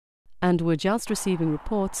And we're just receiving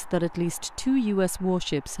reports that at least 2 US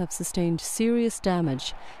warships have sustained serious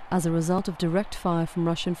damage as a result of direct fire from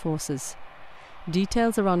Russian forces.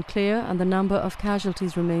 Details are unclear and the number of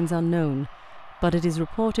casualties remains unknown, but it is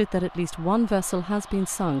reported that at least 1 vessel has been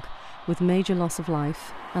sunk with major loss of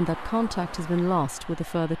life and that contact has been lost with a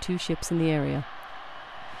further 2 ships in the area.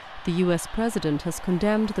 The US president has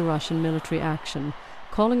condemned the Russian military action,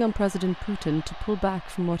 calling on President Putin to pull back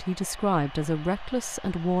from what he described as a reckless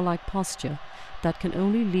and warlike posture that can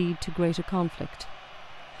only lead to greater conflict.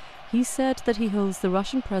 He said that he holds the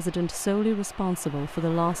Russian president solely responsible for the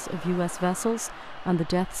loss of US vessels and the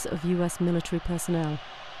deaths of US military personnel.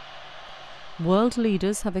 World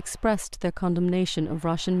leaders have expressed their condemnation of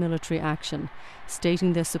Russian military action,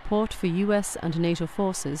 stating their support for US and NATO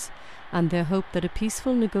forces and their hope that a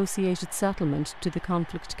peaceful negotiated settlement to the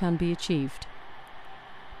conflict can be achieved.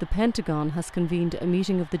 The Pentagon has convened a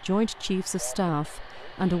meeting of the Joint Chiefs of Staff,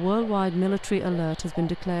 and a worldwide military alert has been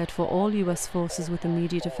declared for all US forces with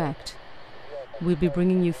immediate effect. We'll be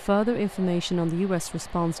bringing you further information on the US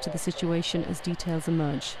response to the situation as details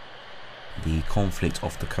emerge. The conflict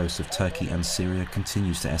off the coast of Turkey and Syria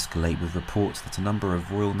continues to escalate, with reports that a number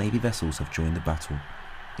of Royal Navy vessels have joined the battle.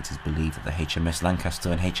 It is believed that the HMS Lancaster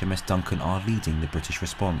and HMS Duncan are leading the British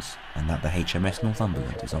response, and that the HMS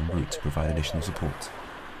Northumberland is en route to provide additional support.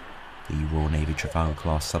 The Royal Navy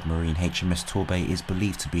Trafalgar-class submarine HMS Torbay is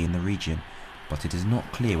believed to be in the region, but it is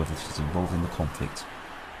not clear whether it is involved in the conflict.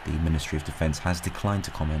 The Ministry of Defence has declined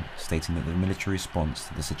to comment, stating that the military response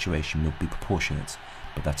to the situation will be proportionate,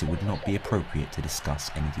 but that it would not be appropriate to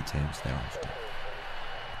discuss any details thereafter.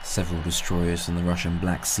 Several destroyers from the Russian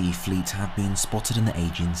Black Sea Fleet have been spotted in the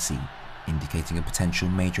Aegean Sea, indicating a potential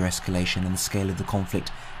major escalation in the scale of the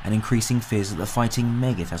conflict and increasing fears that the fighting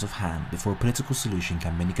may get out of hand before a political solution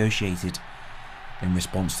can be negotiated. In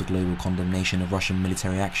response to global condemnation of Russian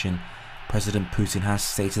military action, President Putin has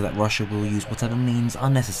stated that Russia will use whatever means are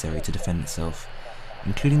necessary to defend itself,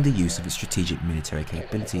 including the use of its strategic military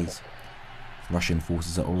capabilities. Russian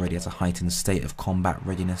forces are already at a heightened state of combat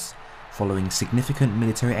readiness, following significant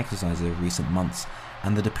military exercises over recent months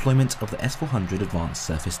and the deployment of the S-400 advanced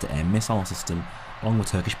surface-to-air missile system along the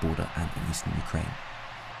Turkish border and in eastern Ukraine.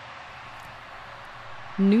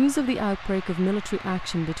 News of the outbreak of military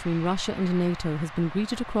action between Russia and NATO has been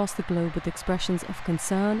greeted across the globe with expressions of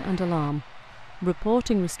concern and alarm.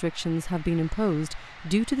 Reporting restrictions have been imposed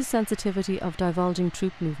due to the sensitivity of divulging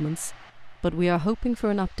troop movements, but we are hoping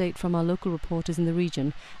for an update from our local reporters in the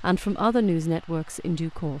region and from other news networks in due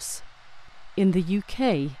course. In the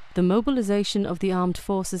UK, the mobilisation of the armed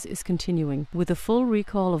forces is continuing, with a full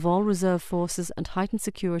recall of all reserve forces and heightened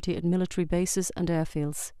security at military bases and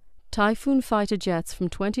airfields. Typhoon fighter jets from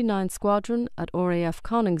 29 Squadron at RAF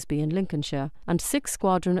Coningsby in Lincolnshire and 6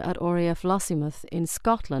 Squadron at RAF Lossiemouth in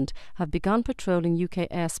Scotland have begun patrolling UK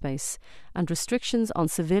airspace, and restrictions on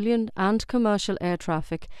civilian and commercial air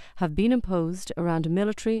traffic have been imposed around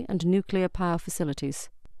military and nuclear power facilities.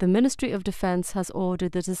 The Ministry of Defence has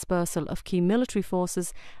ordered the dispersal of key military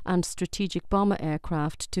forces and strategic bomber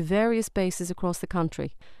aircraft to various bases across the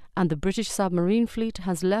country, and the British submarine fleet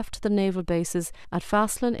has left the naval bases at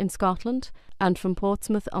Faslane in Scotland and from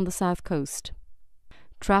Portsmouth on the south coast.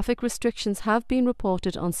 Traffic restrictions have been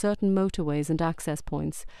reported on certain motorways and access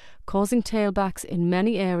points, causing tailbacks in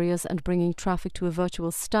many areas and bringing traffic to a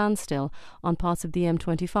virtual standstill on parts of the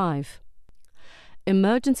M25.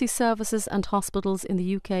 Emergency services and hospitals in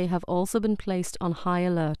the UK have also been placed on high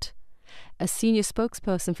alert. A senior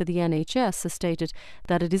spokesperson for the NHS has stated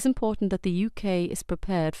that it is important that the UK is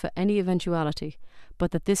prepared for any eventuality,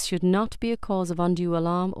 but that this should not be a cause of undue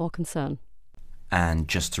alarm or concern. And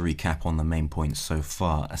just to recap on the main points so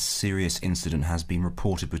far, a serious incident has been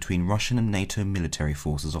reported between Russian and NATO military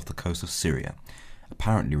forces off the coast of Syria,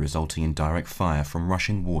 apparently resulting in direct fire from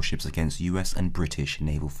Russian warships against US and British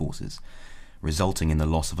naval forces, resulting in the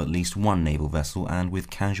loss of at least 1 naval vessel and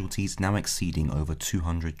with casualties now exceeding over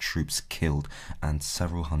 200 troops killed and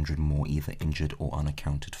several hundred more either injured or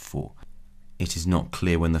unaccounted for. It is not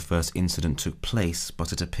clear when the first incident took place,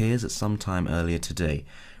 but it appears that sometime earlier today,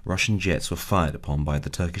 Russian jets were fired upon by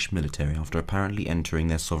the Turkish military after apparently entering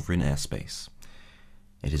their sovereign airspace.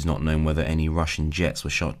 It is not known whether any Russian jets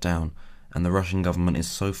were shot down, and the Russian government is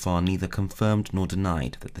so far neither confirmed nor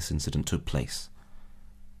denied that this incident took place.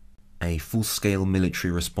 A full-scale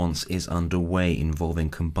military response is underway involving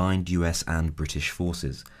combined US and British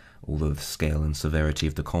forces, although the scale and severity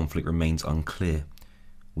of the conflict remains unclear.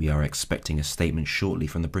 We are expecting a statement shortly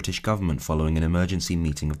from the British government following an emergency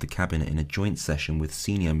meeting of the cabinet in a joint session with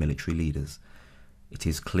senior military leaders. It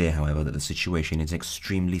is clear, however, that the situation is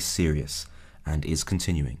extremely serious and is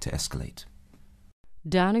continuing to escalate.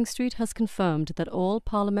 Downing Street has confirmed that all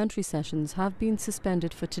parliamentary sessions have been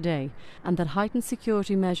suspended for today and that heightened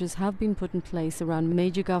security measures have been put in place around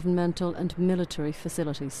major governmental and military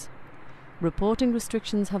facilities. Reporting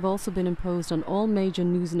restrictions have also been imposed on all major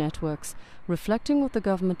news networks, reflecting what the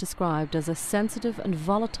government described as a sensitive and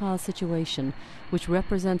volatile situation which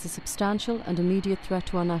represents a substantial and immediate threat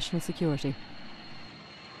to our national security.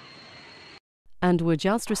 And we're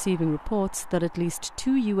just receiving reports that at least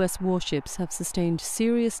 2 US warships have sustained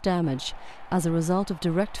serious damage as a result of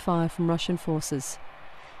direct fire from Russian forces.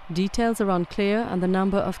 Details are unclear and the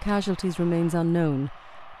number of casualties remains unknown,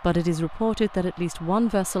 but it is reported that at least 1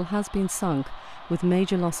 vessel has been sunk with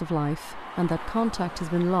major loss of life and that contact has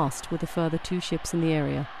been lost with a further 2 ships in the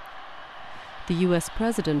area. The US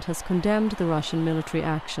President has condemned the Russian military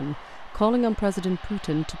action, calling on President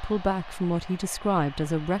Putin to pull back from what he described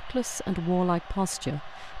as a reckless and warlike posture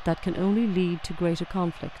that can only lead to greater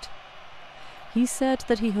conflict. He said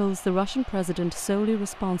that he holds the Russian president solely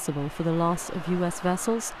responsible for the loss of US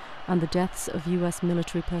vessels and the deaths of US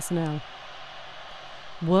military personnel.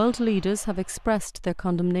 World leaders have expressed their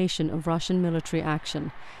condemnation of Russian military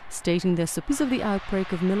action, stating their support of the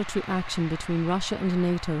outbreak of military action between Russia and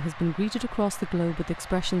NATO has been greeted across the globe with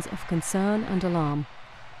expressions of concern and alarm.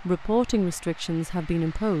 Reporting restrictions have been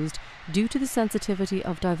imposed due to the sensitivity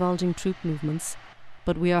of divulging troop movements,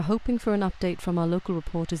 but we are hoping for an update from our local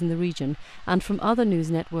reporters in the region and from other news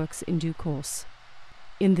networks in due course.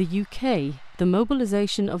 In the UK, the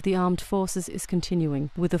mobilisation of the armed forces is continuing,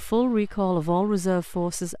 with a full recall of all reserve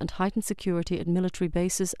forces and heightened security at military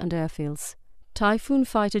bases and airfields. Typhoon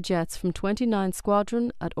fighter jets from 29th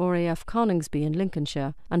Squadron at RAF Coningsby in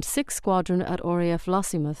Lincolnshire and 6th Squadron at RAF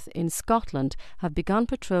Lossiemouth in Scotland have begun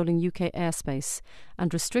patrolling UK airspace,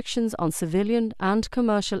 and restrictions on civilian and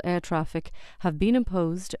commercial air traffic have been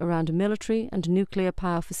imposed around military and nuclear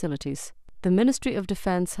power facilities. The Ministry of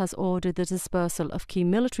Defence has ordered the dispersal of key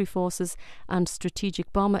military forces and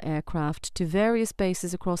strategic bomber aircraft to various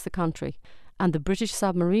bases across the country, and the British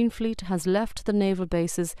submarine fleet has left the naval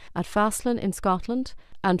bases at Faslane in Scotland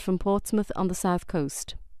and from Portsmouth on the south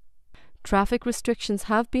coast. Traffic restrictions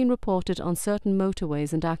have been reported on certain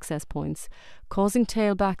motorways and access points, causing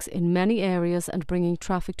tailbacks in many areas and bringing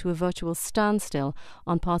traffic to a virtual standstill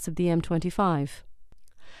on parts of the M25.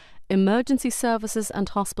 Emergency services and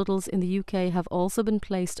hospitals in the UK have also been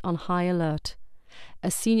placed on high alert.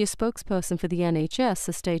 A senior spokesperson for the NHS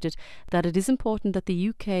has stated that it is important that the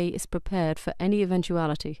UK is prepared for any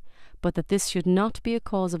eventuality, but that this should not be a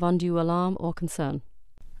cause of undue alarm or concern.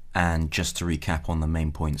 And just to recap on the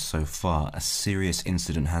main points so far, a serious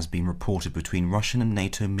incident has been reported between Russian and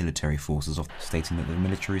NATO military forces, stating that the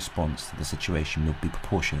military response to the situation will be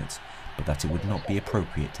proportionate, but that it would not be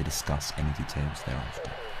appropriate to discuss any details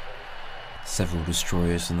thereafter. Several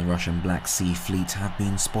destroyers from the Russian Black Sea Fleet have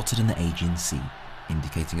been spotted in the Aegean Sea,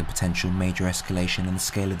 indicating a potential major escalation in the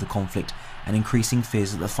scale of the conflict and increasing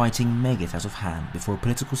fears that the fighting may get out of hand before a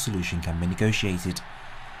political solution can be negotiated.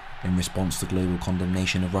 In response to global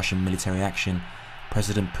condemnation of Russian military action,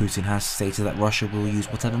 President Putin has stated that Russia will use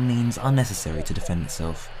whatever means are necessary to defend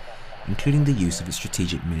itself, including the use of its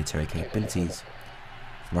strategic military capabilities.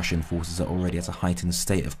 Russian forces are already at a heightened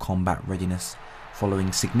state of combat readiness,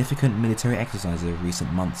 following significant military exercises over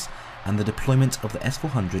recent months and the deployment of the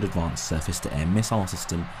S-400 advanced surface-to-air missile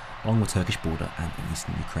system along the Turkish border and in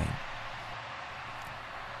eastern Ukraine.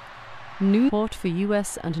 New support for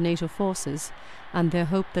US and NATO forces and their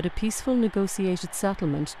hope that a peaceful negotiated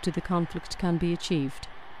settlement to the conflict can be achieved.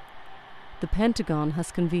 The Pentagon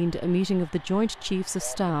has convened a meeting of the Joint Chiefs of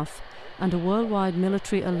Staff, and a worldwide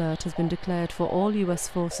military alert has been declared for all US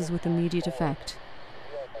forces with immediate effect.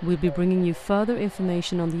 We'll be bringing you further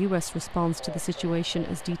information on the US response to the situation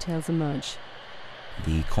as details emerge.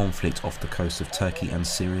 The conflict off the coast of Turkey and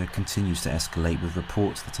Syria continues to escalate, with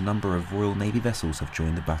reports that a number of Royal Navy vessels have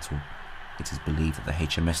joined the battle. It is believed that the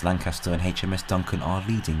HMS Lancaster and HMS Duncan are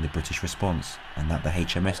leading the British response, and that the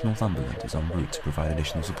HMS Northumberland is en route to provide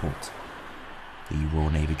additional support. The Royal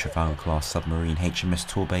Navy Trafalgar-class submarine HMS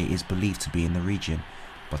Torbay is believed to be in the region,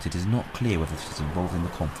 but it is not clear whether it is involved in the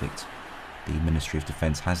conflict. The Ministry of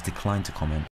Defence has declined to comment.